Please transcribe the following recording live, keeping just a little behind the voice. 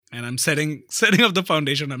and I'm setting up the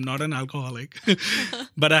foundation. I'm not an alcoholic,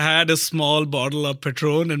 but I had a small bottle of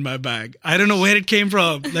Patron in my bag. I don't know where it came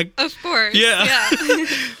from. Like, Of course. yeah.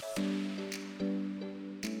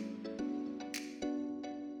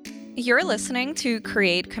 You're listening to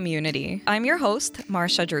Create Community. I'm your host,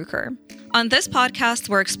 Marsha Drucker. On this podcast,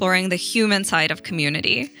 we're exploring the human side of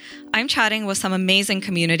community. I'm chatting with some amazing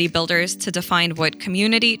community builders to define what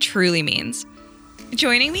community truly means.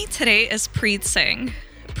 Joining me today is Preet Singh.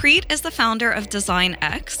 Preet is the founder of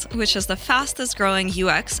DesignX, which is the fastest growing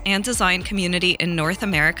UX and design community in North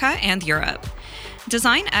America and Europe.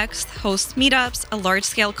 DesignX hosts meetups, a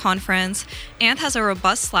large-scale conference, and has a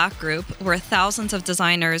robust Slack group where thousands of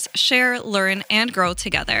designers share, learn, and grow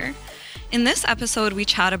together. In this episode, we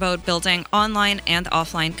chat about building online and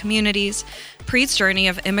offline communities, Preet's journey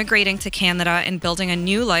of immigrating to Canada and building a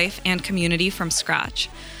new life and community from scratch.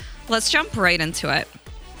 Let's jump right into it.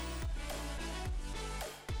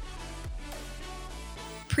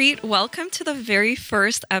 Preet, welcome to the very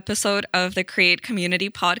first episode of the Create Community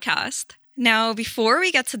podcast. Now, before we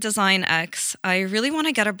get to DesignX, I really want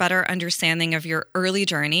to get a better understanding of your early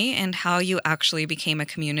journey and how you actually became a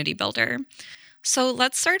community builder. So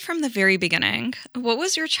let's start from the very beginning. What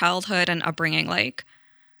was your childhood and upbringing like?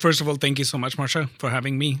 First of all, thank you so much, Marsha, for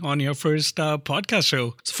having me on your first podcast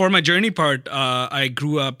show. So for my journey part, I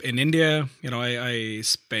grew up in India. I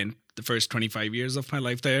spent the first 25 years of my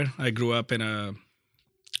life there. I grew up in a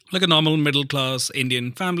normal middle-class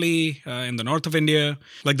Indian family in the north of India.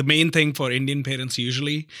 Like the main thing for Indian parents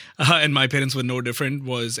usually, and my parents were no different,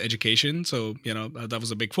 was education. So, that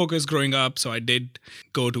was a big focus growing up. So I did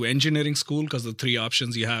go to engineering school because the three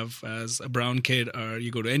options you have as a brown kid are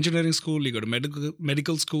you go to engineering school, you go to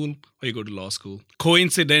medical school, or you go to law school.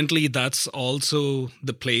 Coincidentally, that's also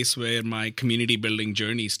the place where my community building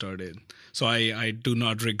journey started. So I do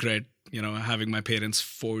not regret having my parents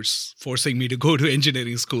forcing me to go to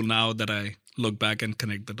engineering school now that I look back and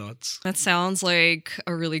connect the dots. That sounds like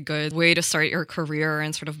a really good way to start your career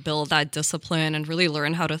and sort of build that discipline and really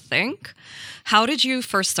learn how to think. How did you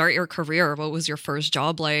first start your career? What was your first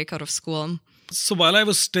job like out of school? So while I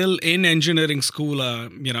was still in engineering school,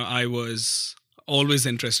 I was always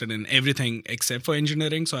interested in everything except for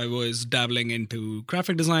engineering. So I was dabbling into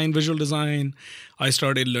graphic design, visual design. I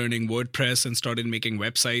started learning WordPress and started making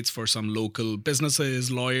websites for some local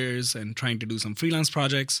businesses, lawyers, and trying to do some freelance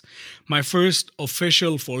projects. My first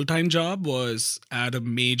official full-time job was at a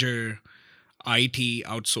major IT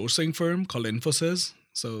outsourcing firm called Infosys.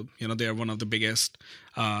 So, they are one of the biggest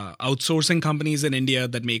outsourcing companies in India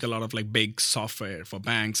that make a lot of like big software for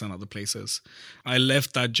banks and other places. I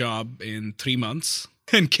left that job in 3 months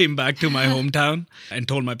and came back to my hometown and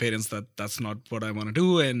told my parents that that's not what I want to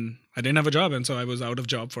do. And I didn't have a job. And so I was out of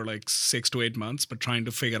job for like 6 to 8 months, but trying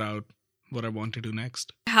to figure out what I want to do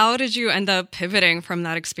next. How did you end up pivoting from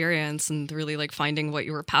that experience and really like finding what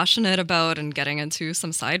you were passionate about and getting into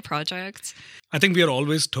some side projects? I think we are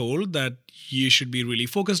always told that you should be really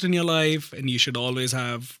focused in your life and you should always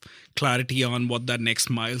have clarity on what that next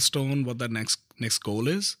milestone, what that next goal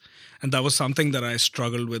is. And that was something that I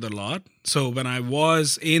struggled with a lot. So when I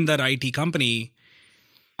was in that IT company,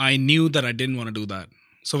 I knew that I didn't want to do that.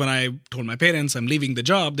 So when I told my parents I'm leaving the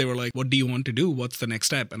job, they were like, what do you want to do? What's the next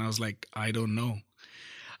step? And I was like, I don't know.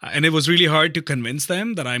 And it was really hard to convince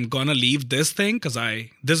them that I'm going to leave this thing because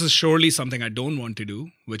this is surely something I don't want to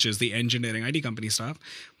do, which is the engineering IT company stuff.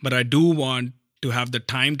 But I do want to have the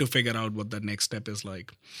time to figure out what that next step is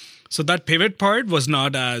like. So that pivot part was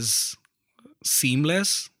not as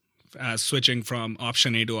seamless as switching from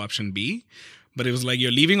option A to option B. But it was like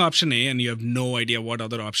you're leaving option A and you have no idea what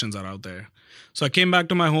other options are out there. So I came back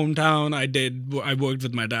to my hometown. I worked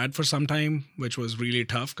with my dad for some time, which was really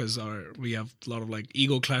tough because we have a lot of like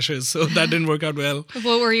ego clashes. So that didn't work out well.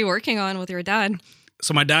 What were you working on with your dad?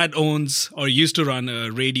 So my dad owns or used to run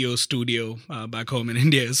a radio studio back home in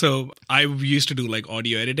India. So I used to do like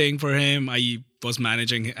audio editing for him. I was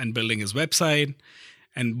managing and building his website.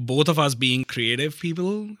 And both of us being creative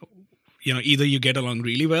people, either you get along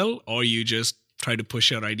really well or you just try to push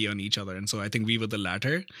your idea on each other. And so I think we were the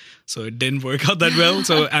latter. So it didn't work out that well.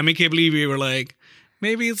 So amicably, we were like,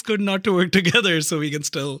 maybe it's good not to work together so we can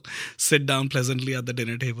still sit down pleasantly at the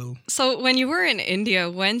dinner table. So when you were in India,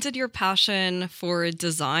 when did your passion for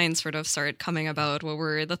design sort of start coming about? What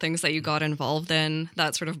were the things that you got involved in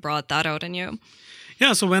that sort of brought that out in you?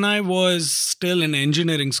 Yeah, so when I was still in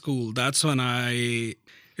engineering school, that's when it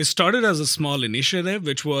started as a small initiative,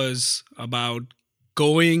 which was about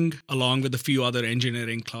going along with a few other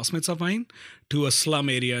engineering classmates of mine to a slum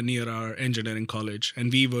area near our engineering college.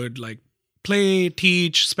 And we would like play,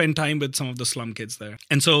 teach, spend time with some of the slum kids there.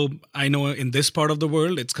 And so I know in this part of the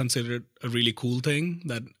world, it's considered a really cool thing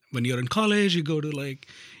that when you're in college, you go to like,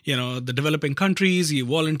 the developing countries, you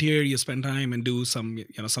volunteer, you spend time and do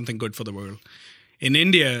something good for the world. In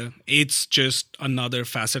India, it's just another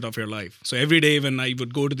facet of your life. So every day when I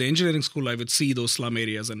would go to the engineering school, I would see those slum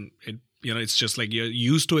areas, and it's just like you're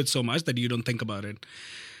used to it so much that you don't think about it.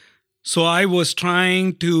 So I was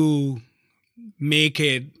trying to make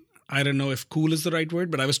it, I don't know if cool is the right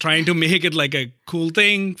word, but I was trying to make it like a cool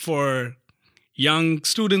thing for young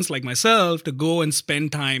students like myself to go and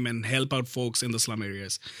spend time and help out folks in the slum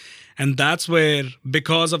areas. And that's where,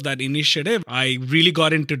 because of that initiative, I really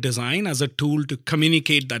got into design as a tool to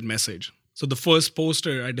communicate that message. So the first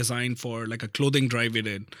poster I designed for like a clothing drive we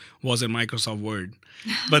did was in Microsoft Word.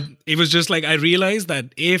 But it was just like I realized that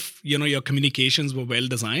if, your communications were well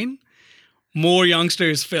designed, more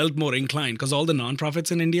youngsters felt more inclined, because all the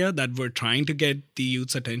nonprofits in India that were trying to get the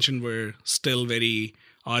youth's attention were still very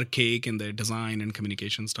archaic in their design and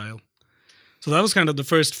communication style. So that was kind of the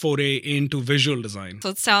first foray into visual design. So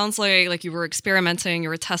it sounds like you were experimenting, you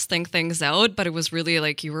were testing things out, but it was really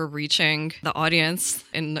like you were reaching the audience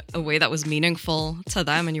in a way that was meaningful to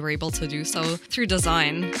them, and you were able to do so through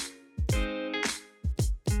design.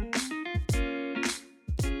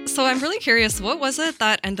 So I'm really curious, what was it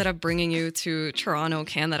that ended up bringing you to Toronto,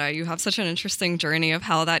 Canada? You have such an interesting journey of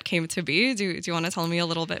how that came to be. Do you want to tell me a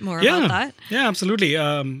little bit more about that? Yeah, absolutely.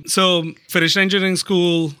 So finished engineering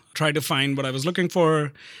school, tried to find what I was looking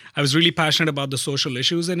for. I was really passionate about the social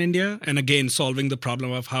issues in India. And again, solving the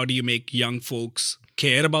problem of how do you make young folks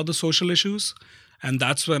care about the social issues. And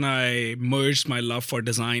that's when I merged my love for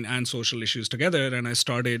design and social issues together, and I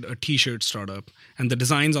started a t-shirt startup. And the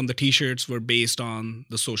designs on the t-shirts were based on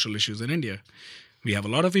the social issues in India. We have a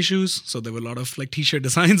lot of issues, so there were a lot of like t-shirt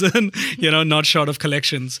designs and, not short of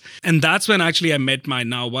collections. And that's when actually I met my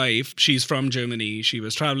now wife. She's from Germany. She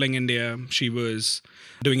was traveling India. She was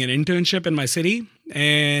doing an internship in my city.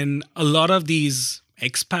 And a lot of these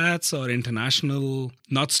expats or international,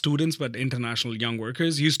 not students, but international young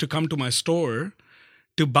workers used to come to my store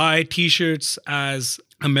to buy t-shirts as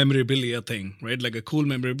a memorabilia thing, right? Like a cool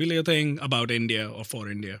memorabilia thing about India or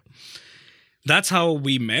for India. That's how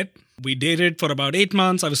we met. We dated for about 8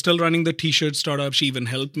 months. I was still running the t-shirt startup. She even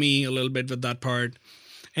helped me a little bit with that part.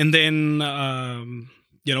 And then,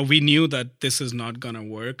 we knew that this is not going to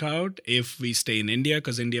work out if we stay in India,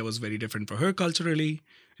 because India was very different for her culturally.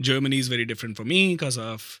 Germany is very different for me because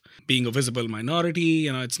of being a visible minority.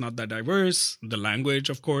 It's not that diverse. The language,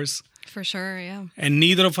 of course. For sure, yeah. And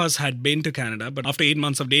neither of us had been to Canada. But after 8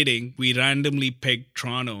 months of dating, we randomly picked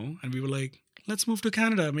Toronto. And we were like, let's move to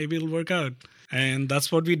Canada. Maybe it'll work out. And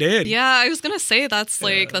that's what we did. Yeah, I was going to say that's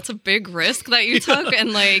a big risk that you took.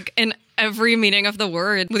 And like in every meaning of the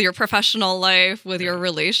word, with your professional life, with your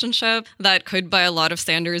relationship, that could by a lot of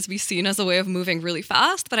standards be seen as a way of moving really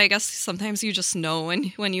fast. But I guess sometimes you just know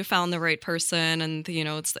when you found the right person and,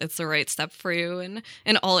 it's the right step for you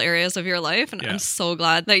in all areas of your life. And I'm so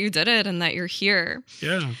glad that you did it and that you're here.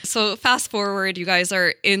 Yeah. So fast forward, you guys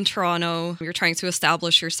are in Toronto. You're trying to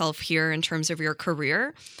establish yourself here in terms of your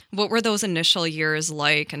career. What were those initial years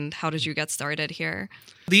like, and how did you get started here?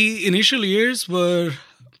 The initial years were,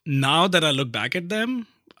 now that I look back at them,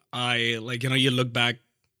 you look back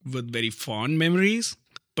with very fond memories.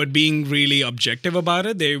 But being really objective about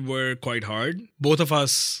it, they were quite hard. Both of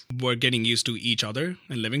us were getting used to each other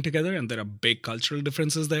and living together, and there are big cultural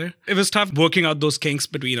differences there. It was tough working out those kinks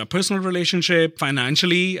between a personal relationship.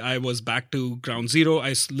 Financially, I was back to ground zero.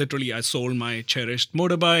 I sold my cherished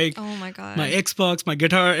motorbike, oh my God, my Xbox, my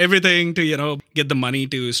guitar, everything to, get the money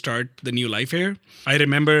to start the new life here. I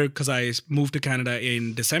remember, because I moved to Canada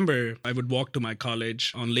in December, I would walk to my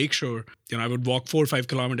college on Lakeshore. I would walk 4 or 5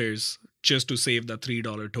 kilometers just to save that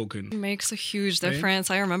 $3 token. It makes a huge difference.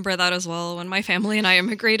 Right? I remember that as well. When my family and I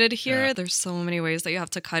immigrated here, there's so many ways that you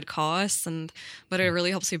have to cut costs, but it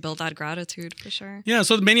really helps you build that gratitude for sure. Yeah,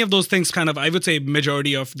 so many of those things I would say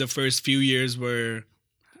majority of the first few years were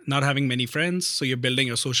not having many friends. So you're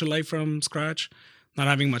building a social life from scratch. Not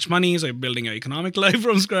having much money, so you're building an economic life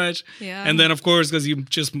from scratch. Yeah. And then, of course, because you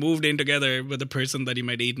just moved in together with a person that you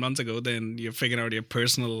met 8 months ago, then you're figuring out your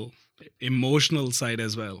personal, emotional side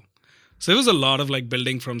as well. So it was a lot of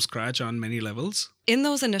building from scratch on many levels. In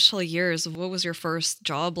those initial years, what was your first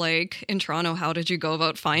job like in Toronto? How did you go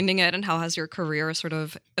about finding it, and how has your career sort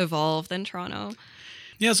of evolved in Toronto?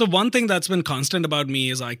 Yeah, so one thing that's been constant about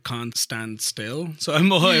me is I can't stand still. So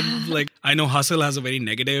I know hustle has a very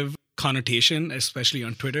negative connotation, especially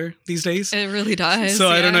on Twitter these days. It really does. So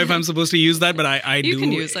I don't know if I'm supposed to use that, but I do. You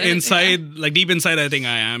can use it. Inside, deep inside, I think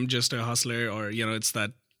I am just a hustler, or, it's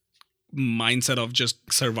that mindset of just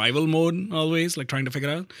survival mode always, like trying to figure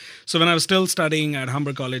out. So when I was still studying at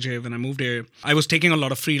Humber College here, when I moved here, I was taking a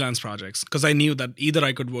lot of freelance projects because I knew that either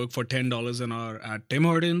I could work for $10 an hour at Tim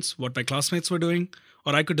Hortons, what my classmates were doing,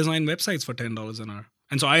 or I could design websites for $10 an hour.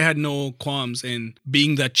 And so I had no qualms in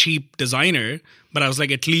being that cheap designer, but I was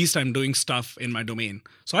like, at least I'm doing stuff in my domain.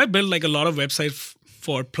 So I built like a lot of websites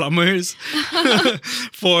for plumbers,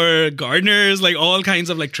 for gardeners, like all kinds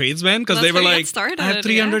of like tradesmen, because they were like, I have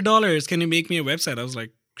 $300. Can you make me a website? I was like,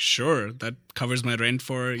 sure, that covers my rent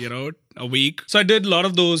for, a week. So I did a lot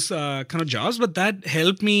of those kind of jobs, but that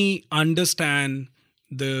helped me understand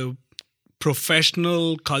the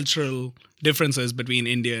professional, cultural differences between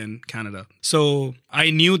India and Canada. So I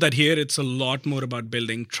knew that here it's a lot more about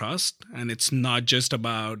building trust, and it's not just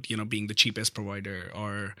about, being the cheapest provider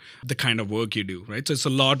or the kind of work you do, right? So it's a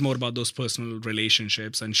lot more about those personal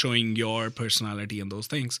relationships and showing your personality and those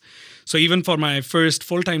things. So even for my first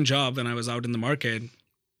full-time job when I was out in the market,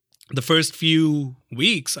 the first few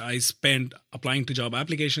weeks I spent applying to job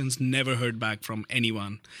applications, never heard back from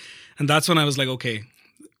anyone. And that's when I was like, okay,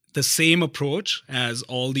 the same approach as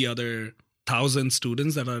all the other 1,000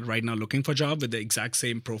 students that are right now looking for a job with the exact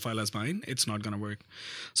same profile as mine, it's not going to work.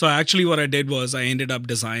 So actually what I did was I ended up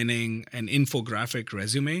designing an infographic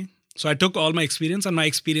resume. So I took all my experience, and my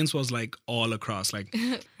experience was like all across, like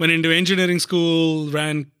went into engineering school,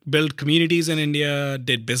 built communities in India,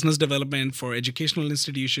 did business development for educational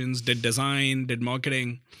institutions, did design, did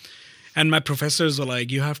marketing. And my professors were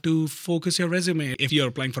like, you have to focus your resume. If you're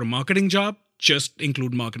applying for a marketing job, just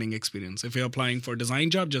include marketing experience. If you're applying for a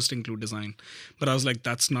design job, just include design. But I was like,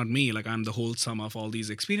 that's not me. Like, I'm the whole sum of all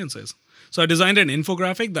these experiences. So I designed an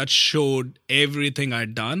infographic that showed everything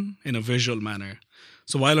I'd done in a visual manner.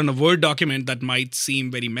 So while on a Word document that might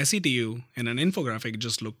seem very messy to you, in an infographic, it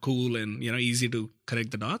just looked cool and, easy to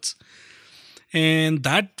connect the dots. And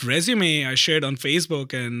that resume I shared on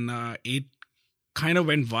Facebook, and it kind of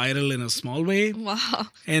went viral in a small way. Wow.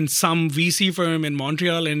 And some VC firm in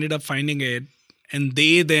Montreal ended up finding it, and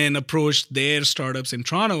they then approached their startups in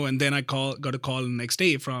Toronto. And then I got a call the next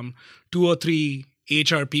day from 2 or 3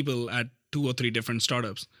 HR people at 2 or 3 different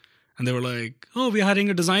startups. And they were like, oh, we're hiring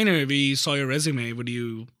a designer. We saw your resume. Would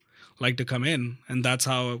you like to come in? And that's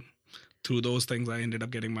how, through those things, I ended up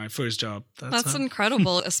getting my first job. That's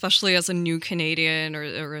incredible, especially as a new Canadian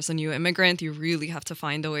or as a new immigrant. You really have to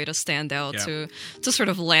find a way to stand out to sort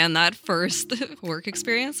of land that first work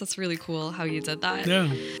experience. That's really cool how you did that.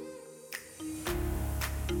 Yeah.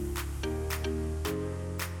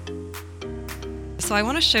 So I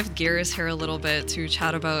want to shift gears here a little bit to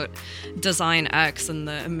chat about Design X and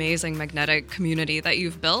the amazing magnetic community that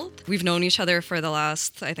you've built. We've known each other for the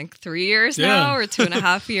last, I think, 3 years now, or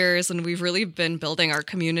 2.5 years, and we've really been building our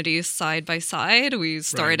communities side by side. We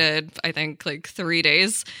started, I think, like 3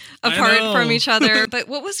 days apart from each other. But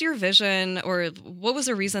what was your vision, or what was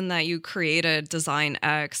the reason that you created Design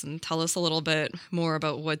X? And tell us a little bit more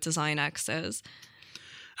about what Design X is.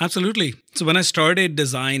 Absolutely. So when I started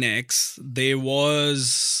Design X, there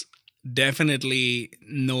was definitely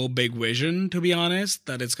no big vision, to be honest,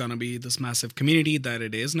 that it's going to be this massive community that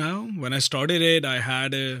it is now. When I started it, I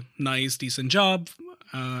had a nice, decent job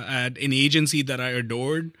at an agency that I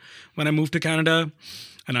adored when I moved to Canada.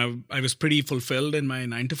 And I was pretty fulfilled in my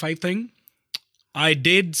 9-to-5 thing. I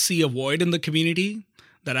did see a void in the community,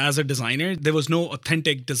 that as a designer, there was no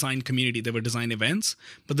authentic design community. There were design events,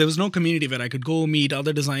 but there was no community where I could go meet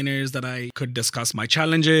other designers that I could discuss my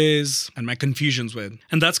challenges and my confusions with.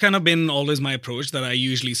 And that's kind of been always my approach, that I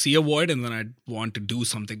usually see a void and then I want to do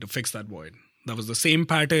something to fix that void. That was the same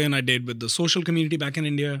pattern I did with the social community back in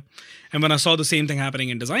India. And when I saw the same thing happening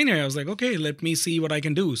in Designer, I was like, okay, let me see what I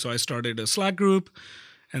can do. So I started a Slack group.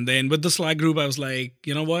 And then with the Slack group, I was like,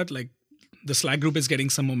 you know what? Like, the Slack group is getting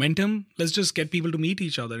some momentum. Let's just get people to meet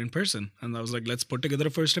each other in person. And I was like, let's put together a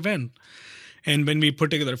first event. And when we put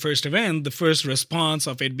together a first event, the first response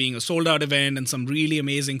of it being a sold out event and some really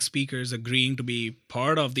amazing speakers agreeing to be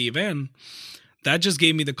part of the event, that just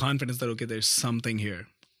gave me the confidence that, okay, there's something here.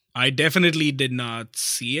 I definitely did not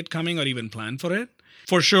see it coming or even plan for it.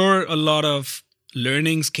 For sure, a lot of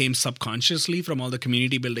learnings came subconsciously from all the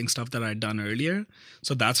community building stuff that I'd done earlier.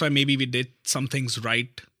 So that's why maybe we did some things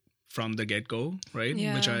right from the get-go, right?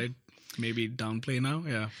 Yeah. Which I maybe downplay now.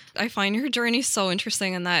 Yeah. I find your journey so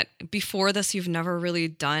interesting in that before this, you've never really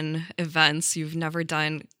done events. You've never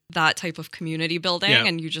done that type of community building. Yeah.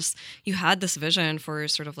 And you had this vision for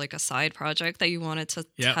sort of like a side project that you wanted to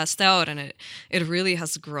test out. And it really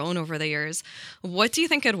has grown over the years. What do you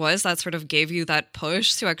think it was that sort of gave you that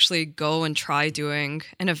push to actually go and try doing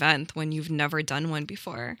an event when you've never done one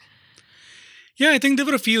before? Yeah, I think there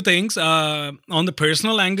were a few things. On the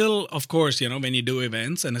personal angle, of course, when you do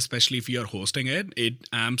events, and especially if you're hosting it, it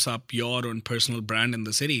amps up your own personal brand in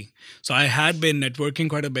the city. So I had been networking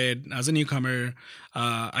quite a bit as a newcomer.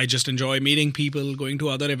 I just enjoy meeting people, going to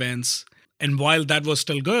other events. And while that was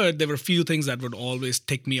still good, there were a few things that would always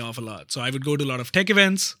tick me off a lot. So I would go to a lot of tech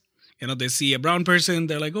events. They see a brown person.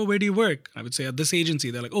 They're like, oh, where do you work? I would say at this agency.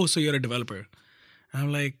 They're like, oh, so you're a developer. And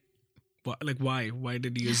I'm like, what? Like, why? Why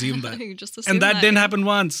did you assume that? You just And that didn't yeah. happen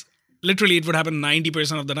once. Literally, it would happen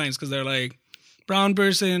 90% of the times because they're like, brown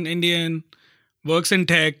person, Indian, works in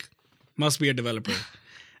tech, must be a developer.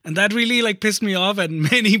 And that really like pissed me off at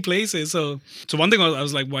many places. So one thing was, I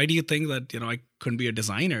was like, why do you think that, I couldn't be a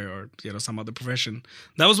designer or, some other profession?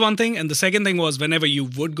 That was one thing. And the second thing was whenever you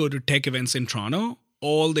would go to tech events in Toronto,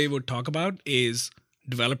 all they would talk about is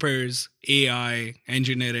developers, AI,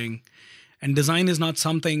 engineering. And design is not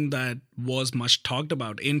something that was much talked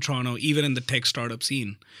about in Toronto, even in the tech startup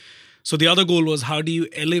scene. So the other goal was how do you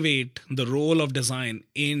elevate the role of design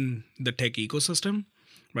in the tech ecosystem,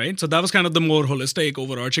 right? So that was kind of the more holistic,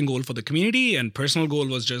 overarching goal for the community. And personal goal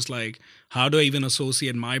was just like, how do I even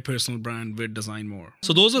associate my personal brand with design more?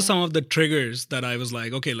 So those are some of the triggers that I was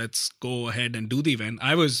like, okay, let's go ahead and do the event.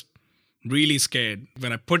 I was really scared.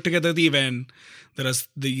 When I put together the event, there are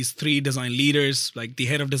these three design leaders, like the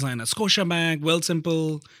head of design at Scotiabank,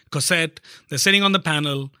 Wealthsimple, Cosette. They're sitting on the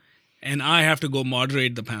panel, and I have to go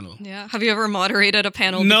moderate the panel. Yeah. Have you ever moderated a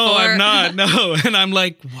panel No, before? I'm not. No. And I'm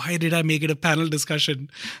like, why did I make it a panel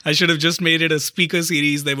discussion? I should have just made it a speaker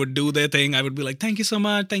series. They would do their thing. I would be like, thank you so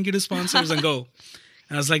much. Thank you to sponsors and go.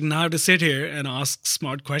 And I was like, now I have to sit here and ask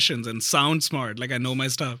smart questions and sound smart. Like I know my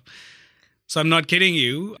stuff. So I'm not kidding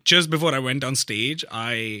you. Just before I went on stage,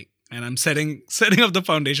 I'm setting up the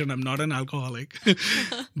foundation. I'm not an alcoholic,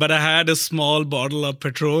 but I had a small bottle of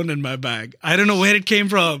Patron in my bag. I don't know where it came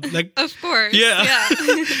from. Like, Of course. Yeah.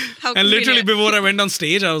 How and literally convenient. before I went on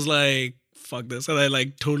stage, I was like, fuck this. And I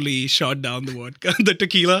like totally shot down the vodka, the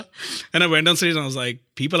tequila. And I went on stage and I was like,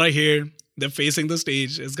 people are here. They're facing the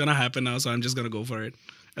stage. It's going to happen now. So I'm just going to go for it.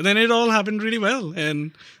 And then it all happened really well.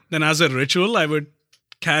 And then as a ritual, I would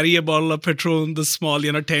carry a bottle of Patron, the small,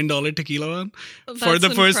 $10 tequila one, for the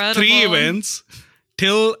That's first 3 incredible. events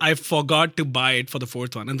till I forgot to buy it for the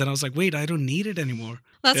 4th one. And then I was like, wait, I don't need it anymore.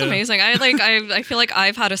 That's Yeah. amazing. I feel like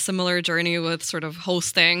I've had a similar journey with sort of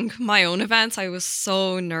hosting my own events. I was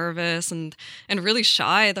so nervous and really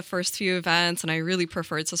shy the first few events, and I really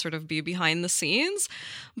preferred to sort of be behind the scenes.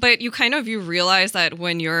 But you realize that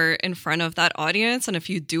when you're in front of that audience, and if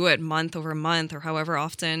you do it month over month or however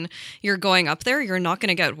often you're going up there, you're not going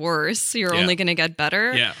to get worse. You're Yeah. only going to get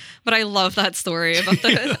better. Yeah. But I love that story about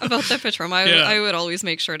the about the Patron. Yeah. I would always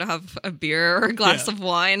make sure to have a beer or a glass Yeah. of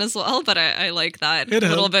wine as well. But I like that It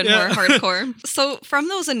a little helped, bit yeah. more hardcore. So from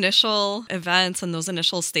those initial events and those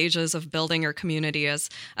initial stages of building your community as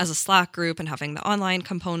a Slack group and having the online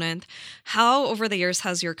component, how over the years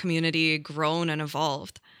has your community grown and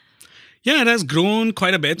evolved? Yeah, it has grown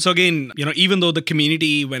quite a bit. So again, even though the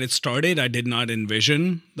community, when it started, I did not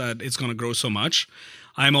envision that it's going to grow so much.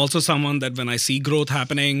 I'm also someone that when I see growth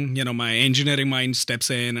happening, my engineering mind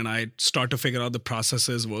steps in and I start to figure out the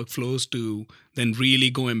processes, workflows to then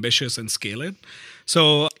really go ambitious and scale it.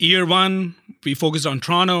 So year 1, we focused on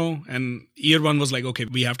Toronto, and year 1 was like, okay,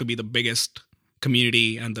 we have to be the biggest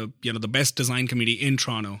community and the best design community in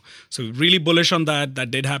Toronto. So really bullish on that. That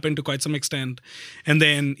did happen to quite some extent. And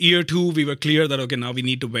then year 2, we were clear that, okay, now we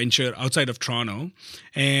need to venture outside of Toronto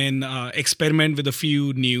and experiment with a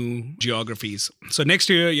few new geographies. So next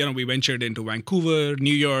year, we ventured into Vancouver,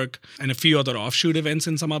 New York, and a few other offshoot events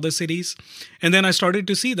in some other cities. And then I started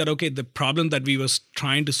to see that, okay, the problem that we was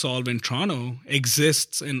trying to solve in Toronto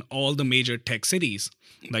exists in all the major tech cities.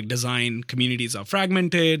 Like design communities are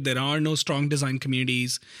fragmented. There are no strong design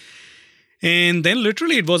communities. And then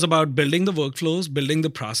literally it was about building the workflows, building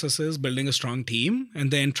the processes, building a strong team,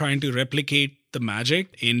 and then trying to replicate the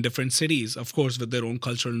magic in different cities, of course, with their own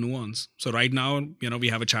cultural nuance. So right now, we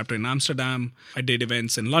have a chapter in Amsterdam. I did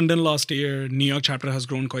events in London last year. New York chapter has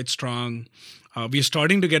grown quite strong. We're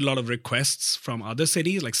starting to get a lot of requests from other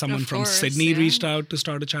cities, like someone from course, Sydney yeah. reached out to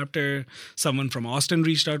start a chapter. Someone from Austin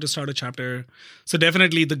reached out to start a chapter. So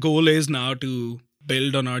definitely the goal is now to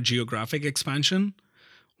build on our geographic expansion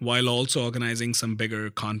while also organizing some bigger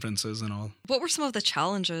conferences and all. What were some of the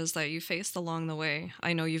challenges that you faced along the way?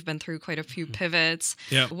 I know you've been through quite a few pivots.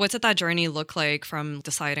 Yeah. What did that journey look like from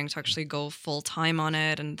deciding to actually go full time on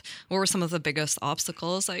it? And what were some of the biggest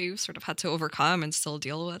obstacles that you sort of had to overcome and still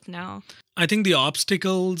deal with now? I think the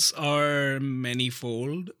obstacles are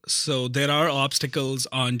manifold. So there are obstacles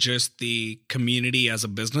on just the community as a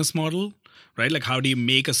business model. right? Like, how do you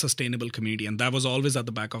make a sustainable community? And that was always at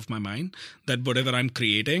the back of my mind, that whatever I'm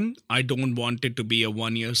creating, I don't want it to be a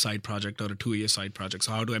 1-year side project or a 2-year side project.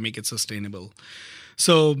 So how do I make it sustainable?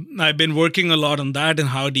 So I've been working a lot on that, and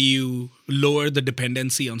how do you lower the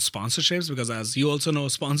dependency on sponsorships? Because as you also know,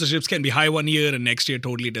 sponsorships can be high 1 year and next year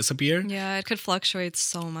totally disappear. Yeah, it could fluctuate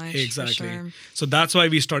so much. Exactly. For sure. So that's why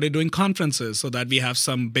we started doing conferences, so that we have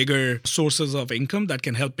some bigger sources of income that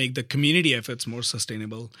can help make the community efforts more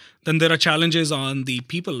sustainable. Then there are challenges on the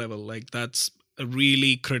people level. Like, that's a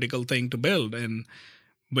really critical thing to build. And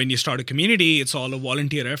when you start a community, it's all a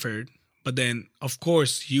volunteer effort. But then, of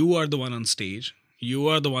course, you are the one on stage. You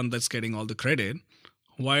are the one that's getting all the credit.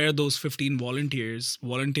 Why are those 15 volunteers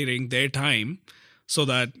volunteering their time so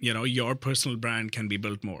that, your personal brand can be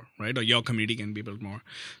built more, right? Or your community can be built more.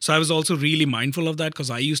 So I was also really mindful of that,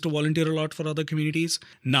 because I used to volunteer a lot for other communities.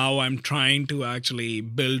 Now I'm trying to actually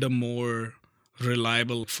build a more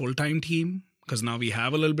reliable full-time team, because now we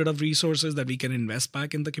have a little bit of resources that we can invest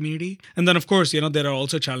back in the community. And then, of course, there are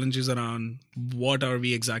also challenges around what are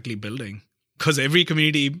we exactly building? Because every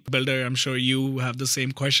community builder, I'm sure you have the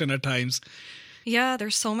same question at times. Yeah,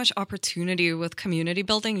 there's so much opportunity with community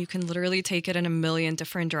building. You can literally take it in a million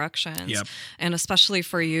different directions. Yep. And especially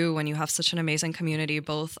for you, when you have such an amazing community,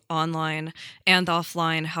 both online and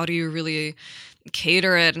offline, how do you really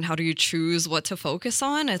cater it, and how do you choose what to focus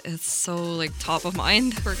on? It's so top of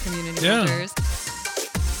mind for community builders.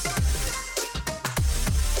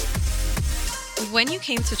 When you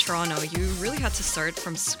came to Toronto, you really had to start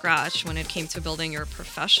from scratch when it came to building your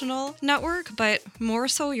professional network, but more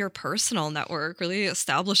so your personal network, really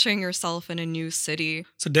establishing yourself in a new city.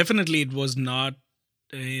 So definitely it was not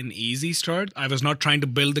an easy start. I was not trying to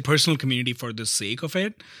build the personal community for the sake of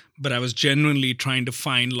it, but I was genuinely trying to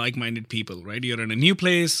find like-minded people, right? You're in a new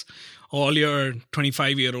place, all your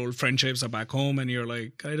 25-year-old friendships are back home, and you're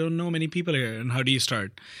like, I don't know many people here, and how do you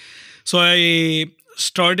start? So I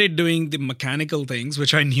started doing the mechanical things,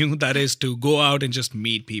 which I knew, that is to go out and just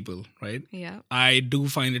meet people, right? Yeah. I do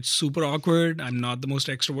find it super awkward. I'm not the most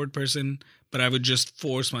extrovert person, but I would just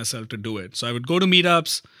force myself to do it. So I would go to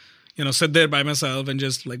meetups, sit there by myself and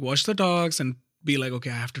just watch the talks and be like, okay,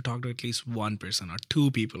 I have to talk to at least one person or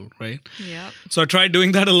two people, right? Yeah. So I tried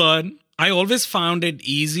doing that a lot. I always found it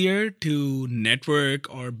easier to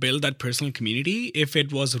network or build that personal community if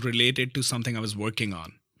it was related to something I was working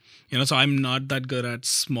on. So I'm not that good at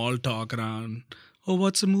small talk around, oh,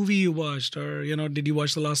 what's a movie you watched? Or, did you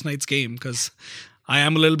watch the last night's game? Because I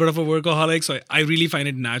am a little bit of a workaholic. So I really find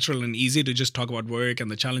it natural and easy to just talk about work and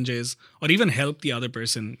the challenges, or even help the other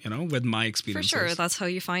person, with my experiences. For sure. That's how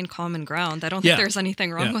you find common ground. I don't think there's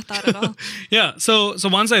anything wrong with that at all. Yeah. So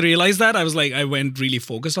once I realized that, I was like, I went really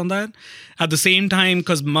focused on that. At the same time,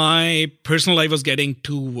 because my personal life was getting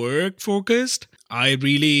too work focused, I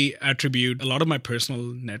really attribute a lot of my personal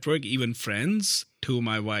network, even friends, to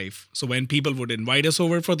my wife. So when people would invite us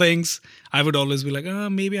over for things, I would always be like,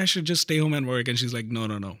 maybe I should just stay home and work. And she's like,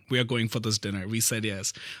 no. We are going for this dinner. We said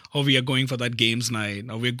yes. Or we are going for that games night.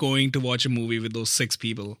 Or we're going to watch a movie with those 6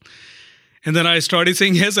 people. And then I started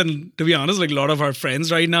saying yes. And to be honest, a lot of our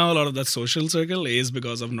friends right now, a lot of that social circle is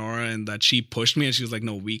because of Nora, and that she pushed me and she was like,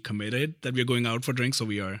 no, we committed that we're going out for drinks. So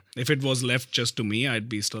we are. If it was left just to me, I'd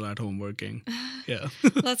be still at home working. Yeah.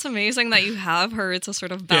 That's amazing that you have her to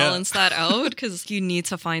sort of balance that out, because you need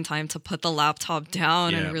to find time to put the laptop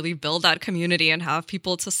down and really build that community and have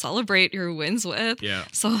people to celebrate your wins with. Yeah.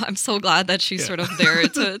 So I'm so glad that she's sort of there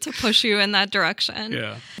to push you in that direction.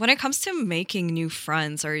 Yeah. When it comes to making new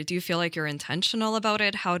friends, or do you feel like you're intentional about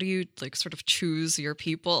it? How do you sort of choose your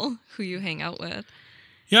people who you hang out with?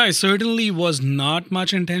 Yeah, I certainly was not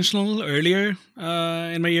much intentional earlier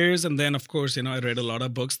in my years. And then, of course, I read a lot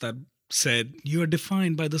of books that said, you are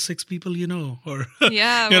defined by the 6 people you know. Or,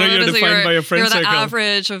 yeah, you're defined by your friend circle. You're the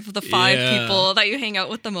average of the 5 people that you hang out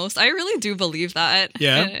with the most. I really do believe that.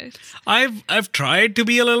 Yeah. I've tried to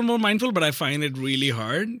be a little more mindful, but I find it really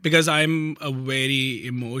hard because I'm a very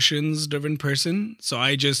emotions-driven person. So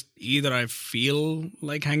I feel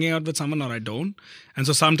like hanging out with someone, or I don't. And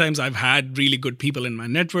so sometimes I've had really good people in my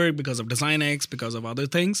network because of DesignX, because of other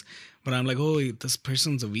things. But I'm like, oh, this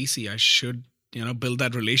person's a VC. I should build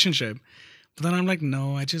that relationship. But then I'm like,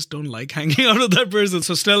 no, I just don't like hanging out with that person.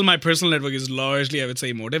 So still my personal network is largely, I would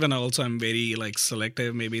say, emotive. And also I'm very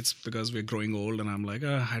selective. Maybe it's because we're growing old and I'm like,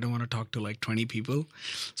 I don't want to talk to 20 people.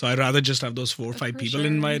 So I'd rather just have those 4 or 5 people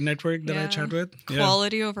in my network that I chat with.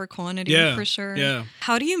 Quality over quantity, for sure. Yeah.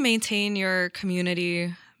 How do you maintain your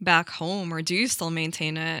community back home, or do you still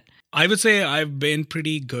maintain it? I would say I've been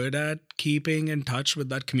pretty good at keeping in touch with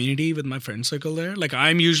that community, with my friend circle there. Like,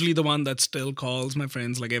 I'm usually the one that still calls my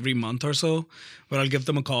friends like every month or so, where I'll give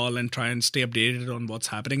them a call and try and stay updated on what's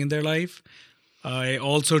happening in their life. I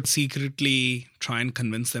also secretly try and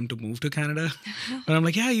convince them to move to Canada. But I'm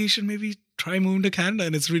like, yeah, you should maybe try moving to Canada,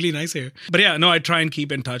 and it's really nice here. But yeah, no, I try and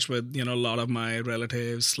keep in touch with, a lot of my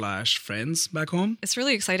relatives / friends back home. It's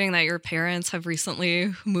really exciting that your parents have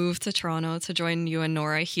recently moved to Toronto to join you and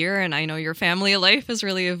Nora here. And I know your family life is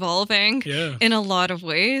really evolving in a lot of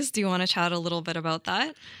ways. Do you want to chat a little bit about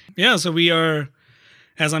that? Yeah, so we are...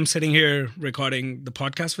 As I'm sitting here recording the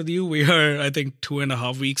podcast with you, we are, I think,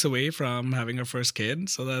 2.5 weeks away from having our first kid.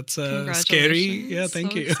 So that's scary. Yeah,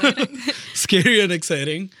 thank you. Scary and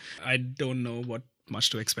exciting. I don't know what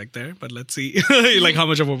much to expect there, but let's see like how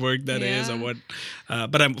much of a work that is or what.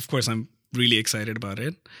 But I'm really excited about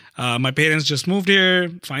it. My parents just moved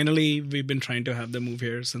here. Finally, we've been trying to have them move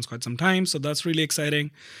here since quite some time. So that's really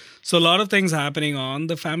exciting. So a lot of things happening on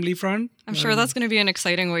the family front. I'm sure that's going to be an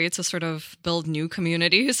exciting way to sort of build new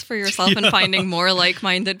communities for yourself and finding more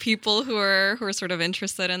like-minded people who are sort of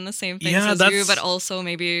interested in the same things as you, but also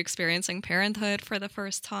maybe experiencing parenthood for the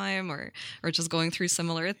first time or just going through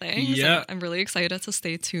similar things. Yeah. I'm really excited to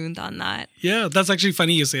stay tuned on that. Yeah, that's actually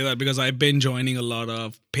funny you say that, because I've been joining a lot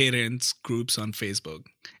of parents groups on Facebook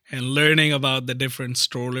and learning about the different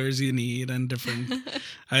strollers you need and different,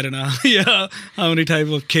 I don't know, how many type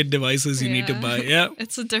of kid devices you need to buy. Yeah.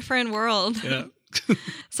 It's a different world. Yeah.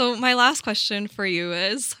 So my last question for you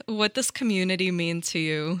is, what does community mean to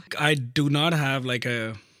you? I do not have like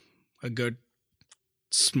a good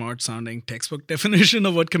smart sounding textbook definition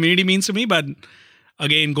of what community means to me, but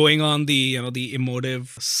again, going on the the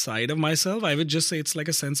emotive side of myself, I would just say it's like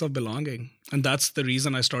a sense of belonging. And that's the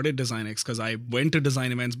reason I started DesignX, because I went to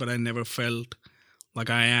design events, but I never felt like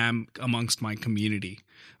I am amongst my community,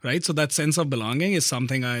 right? So that sense of belonging is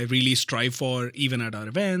something I really strive for, even at our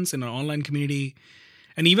events, in our online community,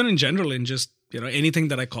 and even in general, in just, anything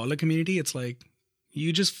that I call a community. It's like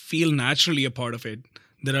you just feel naturally a part of it.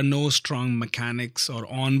 There are no strong mechanics or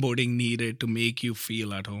onboarding needed to make you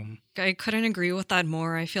feel at home. I couldn't agree with that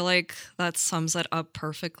more. I feel like that sums it up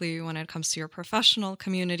perfectly when it comes to your professional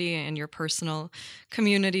community and your personal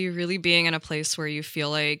community, really being in a place where you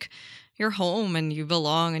feel like you're home and you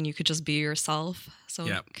belong and you could just be yourself. So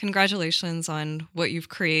Congratulations on what you've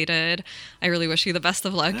created. I really wish you the best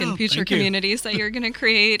of luck in future communities that you're going to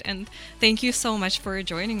create. And thank you so much for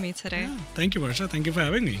joining me today. Yeah, thank you, Marsha. Thank you for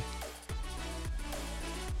having me.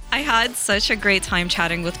 I had such a great time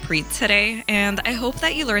chatting with Preet today, and I hope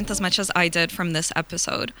that you learned as much as I did from this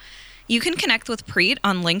episode. You can connect with Preet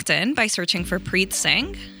on LinkedIn by searching for Preet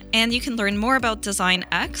Singh, and you can learn more about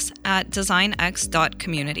DesignX at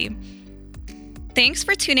designx.community. Thanks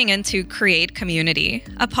for tuning in to Create Community,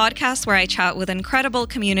 a podcast where I chat with incredible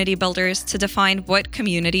community builders to define what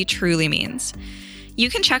community truly means. You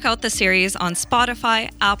can check out the series on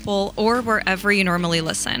Spotify, Apple, or wherever you normally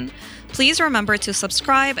listen. Please remember to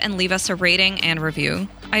subscribe and leave us a rating and review.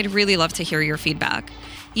 I'd really love to hear your feedback.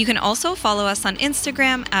 You can also follow us on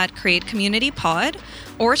Instagram at CreateCommunityPod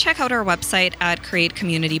or check out our website at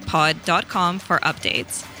createcommunitypod.com for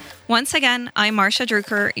updates. Once again, I'm Marsha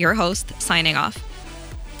Drucker, your host, signing off.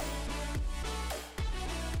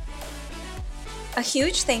 A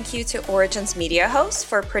huge thank you to Origins Media House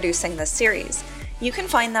for producing this series. You can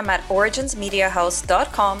find them at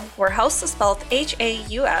originsmediahouse.com, where house is spelled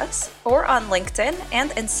H-A-U-S, or on LinkedIn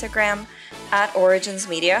and Instagram at Origins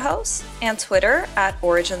Media House, and Twitter at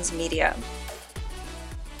Origins Media.